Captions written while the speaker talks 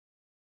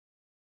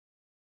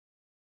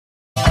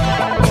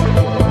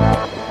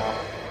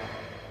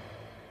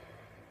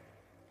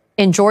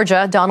In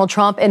Georgia, Donald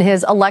Trump and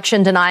his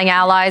election-denying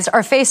allies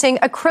are facing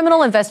a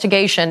criminal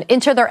investigation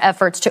into their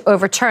efforts to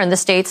overturn the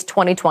state's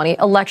 2020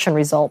 election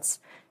results.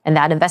 And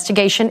that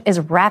investigation is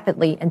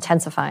rapidly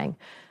intensifying.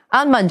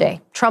 On Monday,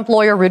 Trump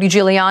lawyer Rudy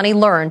Giuliani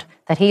learned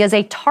that he is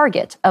a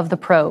target of the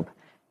probe.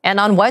 And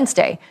on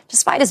Wednesday,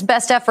 despite his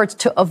best efforts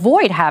to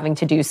avoid having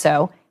to do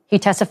so, he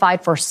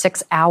testified for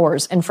 6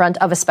 hours in front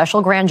of a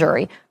special grand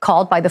jury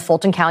called by the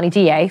Fulton County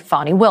DA,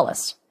 Fani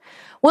Willis.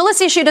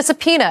 Willis issued a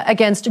subpoena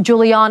against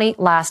Giuliani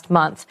last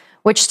month,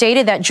 which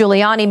stated that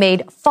Giuliani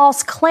made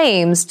false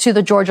claims to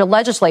the Georgia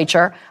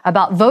legislature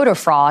about voter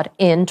fraud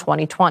in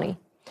 2020.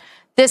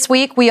 This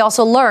week, we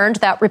also learned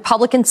that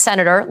Republican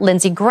Senator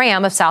Lindsey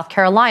Graham of South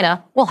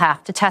Carolina will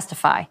have to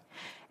testify.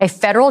 A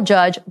federal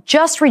judge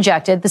just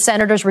rejected the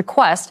senator's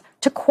request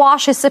to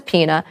quash his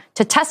subpoena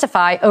to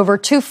testify over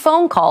 2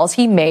 phone calls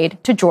he made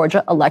to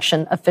Georgia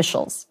election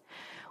officials.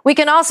 We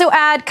can also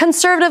add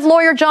conservative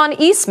lawyer John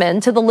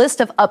Eastman to the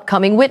list of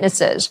upcoming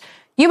witnesses.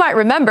 You might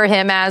remember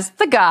him as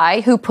the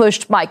guy who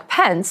pushed Mike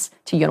Pence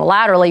to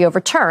unilaterally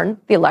overturn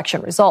the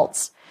election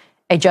results.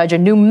 A judge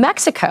in New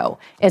Mexico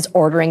is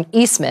ordering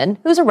Eastman,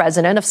 who's a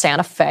resident of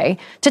Santa Fe,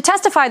 to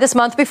testify this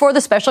month before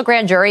the special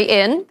grand jury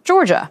in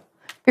Georgia.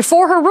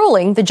 Before her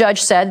ruling, the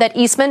judge said that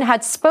Eastman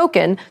had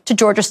spoken to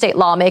Georgia state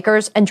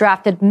lawmakers and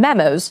drafted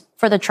memos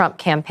for the Trump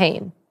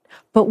campaign.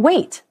 But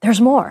wait, there's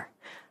more.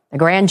 The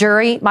grand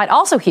jury might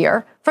also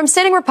hear from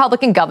sitting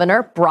Republican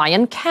Governor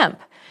Brian Kemp.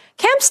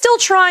 Kemp's still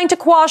trying to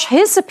quash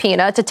his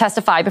subpoena to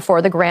testify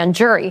before the grand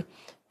jury,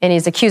 and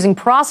he's accusing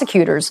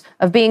prosecutors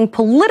of being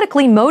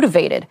politically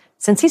motivated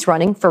since he's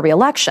running for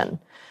re-election.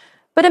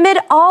 But amid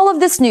all of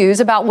this news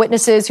about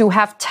witnesses who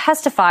have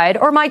testified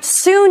or might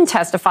soon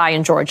testify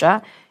in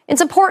Georgia,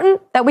 it's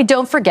important that we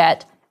don't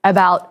forget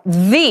about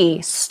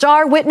the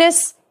star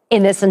witness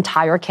in this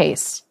entire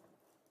case,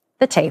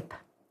 the tape.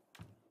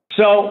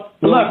 So,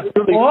 look,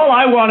 all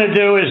I want to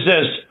do is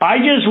this. I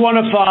just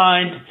want to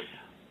find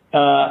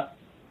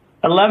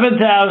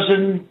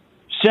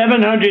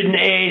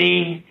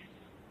 11,780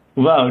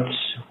 votes,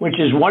 which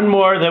is one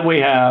more than we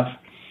have,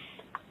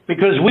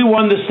 because we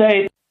won the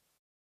state.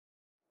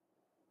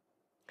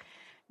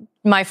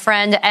 My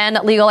friend and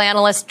legal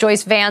analyst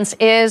Joyce Vance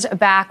is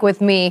back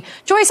with me.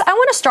 Joyce, I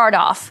want to start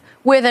off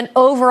with an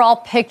overall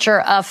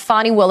picture of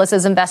Fani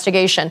Willis's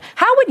investigation.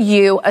 How would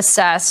you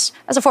assess,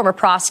 as a former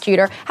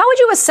prosecutor, how would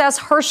you assess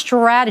her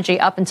strategy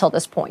up until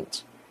this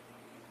point?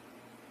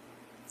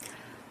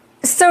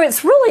 So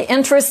it's really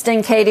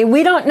interesting, Katie.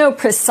 We don't know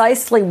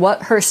precisely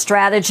what her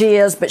strategy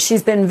is, but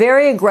she's been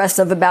very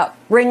aggressive about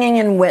bringing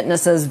in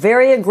witnesses,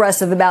 very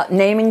aggressive about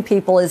naming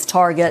people as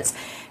targets.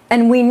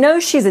 And we know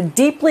she's a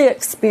deeply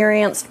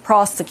experienced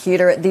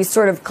prosecutor at these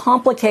sort of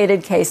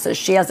complicated cases.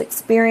 She has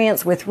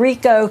experience with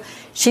RICO.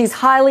 She's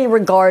highly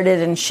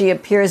regarded, and she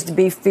appears to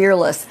be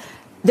fearless.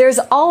 There's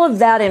all of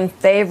that in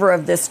favor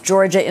of this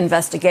Georgia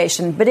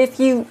investigation. But if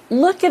you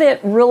look at it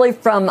really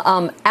from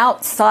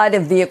outside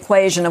of the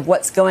equation of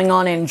what's going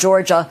on in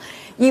Georgia,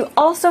 you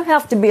also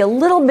have to be a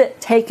little bit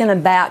taken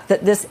aback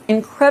that this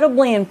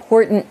incredibly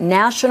important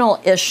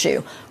national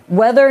issue,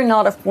 whether or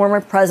not a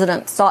former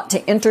president sought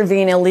to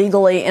intervene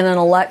illegally in an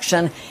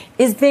election,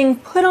 is being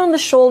put on the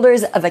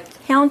shoulders of a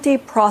county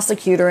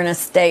prosecutor in a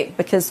state,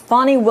 because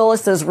Fani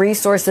Willis's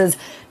resources,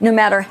 no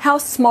matter how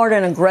smart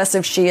and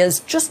aggressive she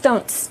is, just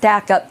don't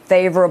stack up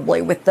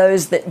favorably with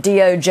those that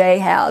DOJ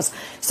has.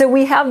 So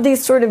we have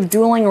these sort of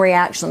dueling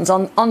reactions.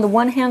 On the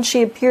one hand,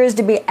 she appears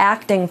to be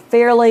acting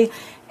fairly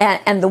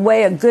and the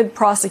way a good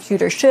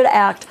prosecutor should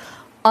act.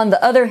 On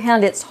the other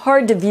hand, it's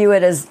hard to view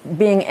it as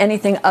being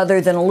anything other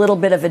than a little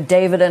bit of a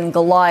David and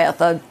Goliath,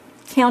 a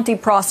county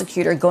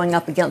prosecutor going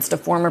up against a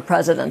former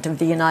president of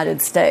the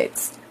United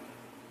States.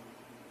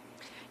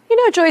 You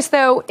know, Joyce,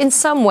 though, in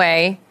some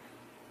way,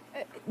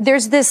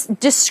 there's this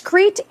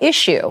discrete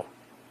issue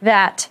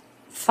that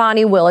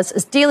Fani Willis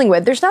is dealing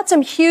with. There's not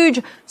some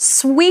huge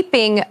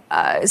sweeping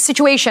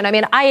situation. I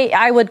mean,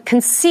 I would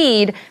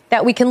concede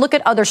that we can look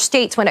at other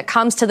states when it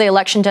comes to the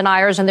election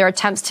deniers and their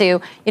attempts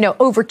to,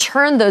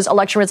 overturn those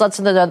election results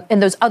in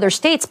those other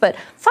states. But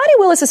Fani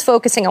Willis is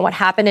focusing on what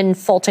happened in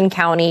Fulton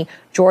County,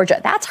 Georgia.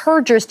 That's her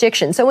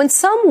jurisdiction. So in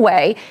some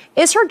way,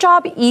 is her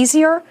job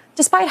easier?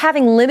 Despite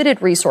having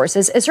limited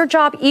resources, is her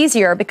job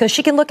easier because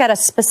she can look at a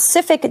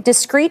specific,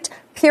 discrete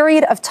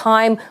period of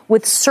time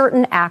with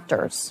certain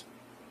actors?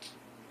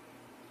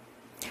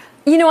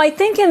 I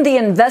think in the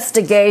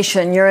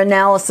investigation, your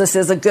analysis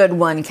is a good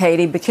one,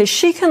 Katie, because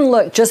she can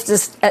look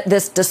just at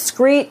this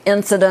discrete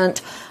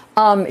incident.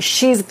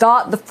 She's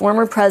got the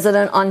former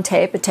president on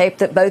tape, a tape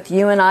that both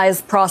you and I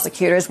as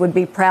prosecutors would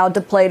be proud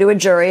to play to a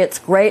jury. It's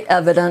great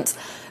evidence.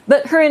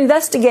 But her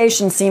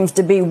investigation seems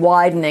to be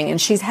widening, and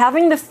she's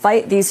having to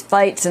fight these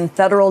fights in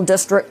federal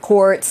district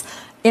courts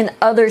in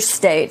other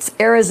states,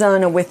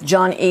 Arizona with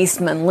John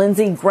Eastman,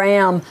 Lindsey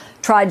Graham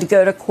tried to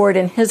go to court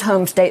in his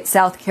home state,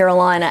 South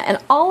Carolina. And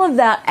all of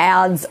that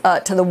adds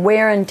to the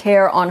wear and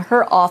tear on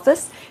her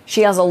office.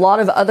 She has a lot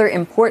of other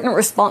important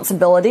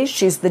responsibilities.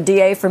 She's the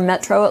DA for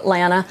Metro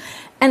Atlanta.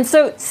 And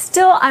so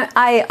still,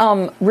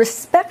 I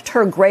respect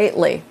her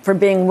greatly for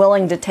being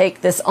willing to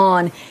take this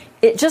on.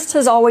 It just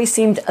has always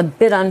seemed a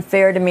bit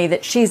unfair to me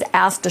that she's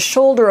asked to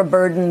shoulder a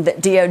burden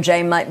that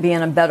DOJ might be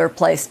in a better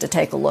place to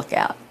take a look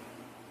at.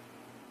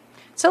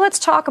 So let's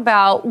talk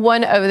about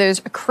one of those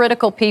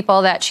critical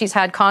people that she's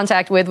had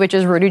contact with, which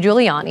is Rudy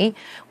Giuliani.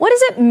 What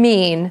does it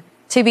mean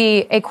to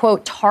be a,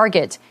 quote,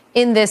 target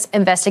in this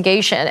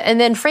investigation? And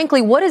then,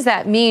 frankly, what does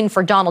that mean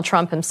for Donald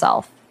Trump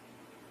himself?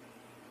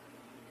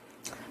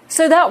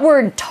 So that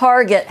word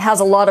target has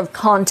a lot of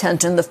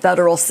content in the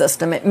federal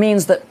system. It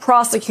means that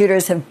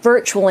prosecutors have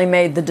virtually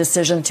made the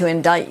decision to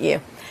indict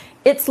you.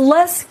 It's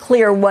less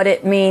clear what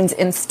it means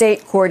in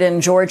state court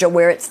in Georgia,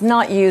 where it's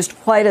not used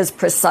quite as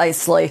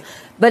precisely.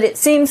 But it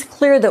seems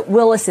clear that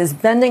Willis is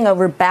bending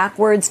over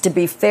backwards to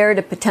be fair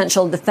to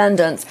potential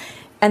defendants.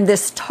 And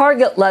this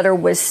target letter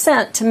was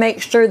sent to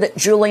make sure that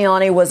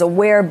Giuliani was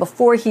aware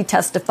before he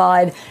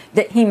testified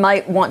that he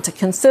might want to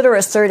consider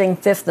asserting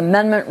Fifth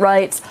Amendment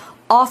rights.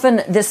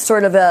 Often this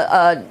sort of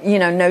a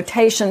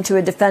notation to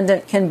a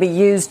defendant can be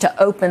used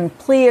to open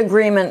plea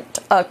agreement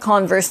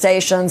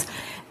conversations.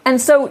 And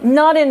so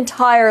not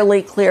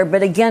entirely clear,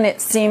 but again,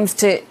 it seems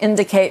to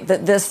indicate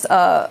that this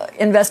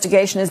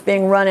investigation is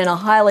being run in a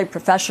highly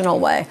professional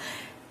way.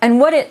 And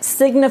what it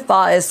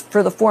signifies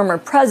for the former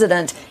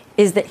president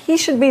is that he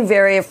should be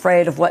very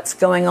afraid of what's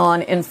going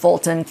on in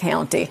Fulton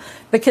County,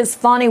 because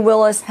Fani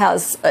Willis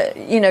has,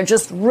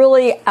 just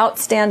really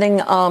outstanding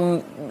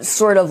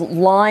sort of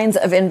lines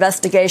of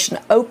investigation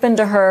open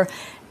to her.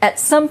 At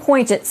some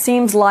point, it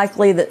seems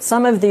likely that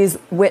some of these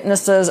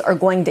witnesses are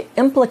going to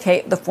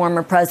implicate the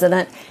former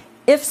president.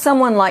 If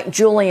someone like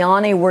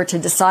Giuliani were to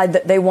decide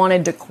that they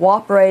wanted to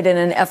cooperate in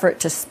an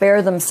effort to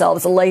spare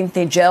themselves a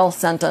lengthy jail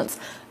sentence,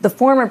 the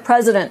former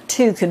president,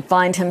 too, could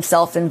find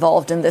himself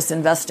involved in this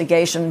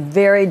investigation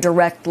very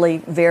directly,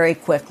 very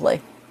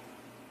quickly.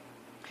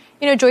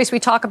 You know, Joyce, we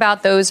talk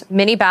about those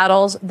many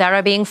battles that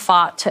are being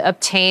fought to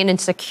obtain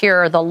and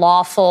secure the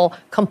lawful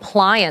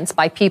compliance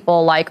by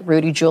people like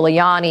Rudy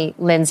Giuliani,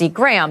 Lindsey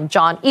Graham,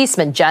 John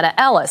Eastman, Jenna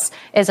Ellis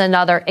is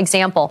another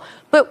example.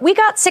 But we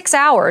got 6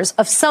 hours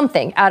of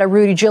something out of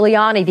Rudy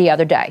Giuliani the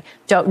other day.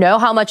 Don't know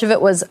how much of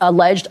it was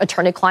alleged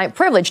attorney-client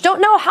privilege.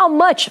 Don't know how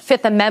much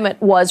Fifth Amendment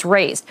was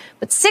raised.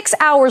 But 6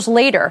 hours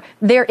later,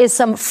 there is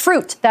some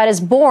fruit that is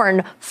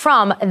born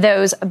from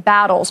those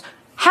battles.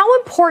 How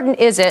important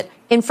is it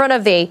in front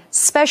of a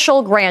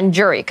special grand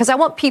jury? Because I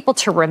want people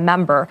to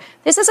remember,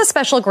 this is a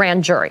special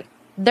grand jury.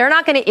 They're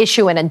not going to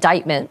issue an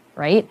indictment,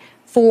 right,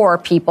 for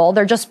people.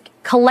 They're just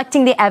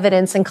collecting the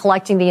evidence and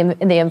collecting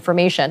the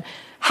information.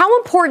 How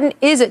important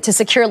is it to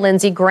secure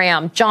Lindsey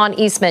Graham, John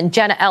Eastman,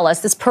 Jenna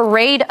Ellis, this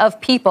parade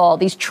of people,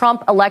 these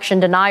Trump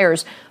election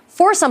deniers,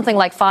 for something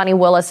like Fani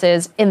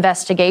Willis's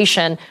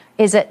investigation?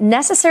 Is it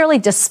necessarily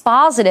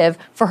dispositive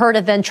for her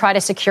to then try to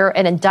secure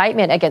an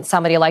indictment against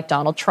somebody like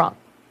Donald Trump?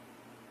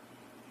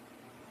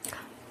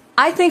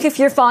 I think if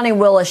you're Fani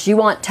Willis, you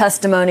want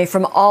testimony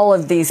from all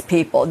of these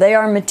people. They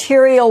are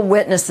material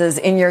witnesses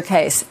in your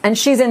case, and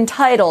she's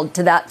entitled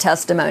to that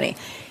testimony.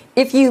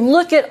 If you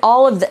look at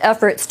all of the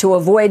efforts to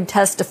avoid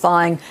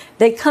testifying,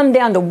 they come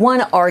down to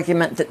one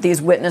argument that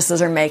these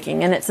witnesses are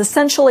making, and it's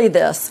essentially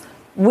this: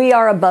 we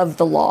are above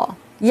the law.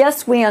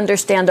 Yes, we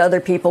understand other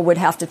people would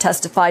have to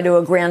testify to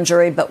a grand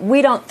jury, but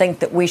we don't think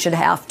that we should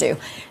have to.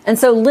 And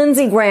so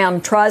Lindsey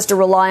Graham tries to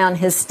rely on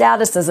his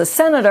status as a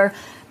senator,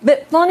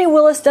 but Fani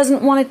Willis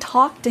doesn't want to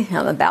talk to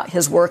him about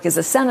his work as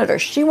a senator.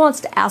 She wants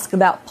to ask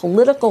about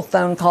political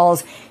phone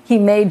calls he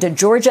made to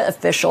Georgia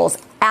officials,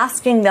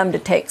 asking them to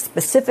take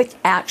specific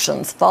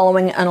actions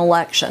following an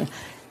election.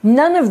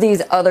 None of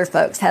these other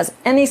folks has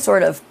any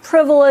sort of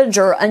privilege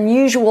or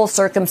unusual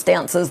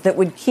circumstances that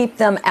would keep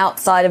them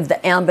outside of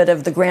the ambit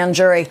of the grand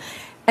jury.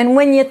 And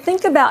when you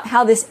think about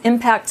how this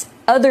impacts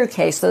other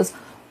cases,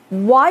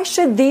 why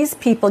should these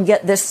people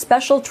get this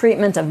special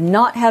treatment of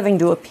not having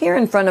to appear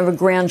in front of a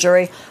grand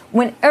jury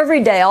when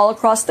every day all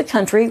across the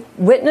country,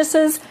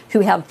 witnesses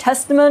who have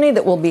testimony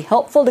that will be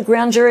helpful to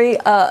grand jury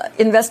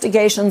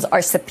investigations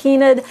are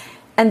subpoenaed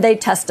and they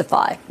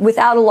testify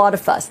without a lot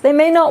of fuss? They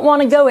may not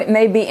want to go. It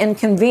may be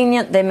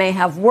inconvenient. They may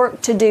have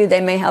work to do.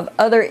 They may have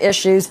other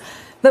issues.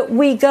 But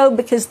we go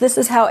because this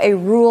is how a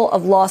rule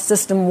of law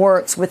system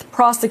works, with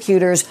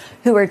prosecutors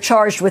who are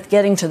charged with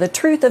getting to the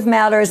truth of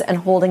matters and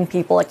holding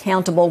people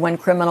accountable when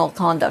criminal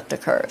conduct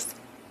occurs.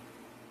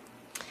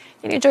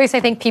 You know, Joyce,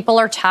 I think people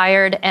are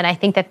tired, and I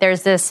think that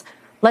there's this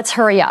let's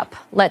hurry up,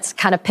 let's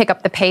kind of pick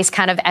up the pace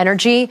kind of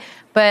energy.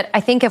 But I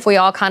think if we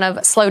all kind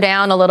of slow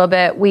down a little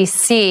bit, we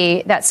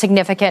see that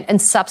significant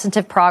and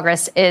substantive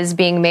progress is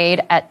being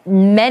made at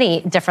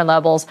many different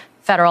levels,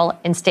 federal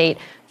and state.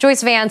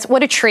 Joyce Vance,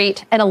 what a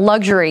treat and a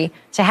luxury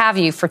to have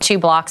you for 2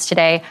 blocks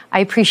today. I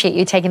appreciate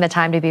you taking the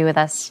time to be with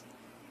us.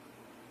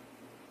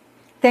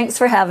 Thanks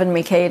for having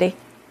me, Katie.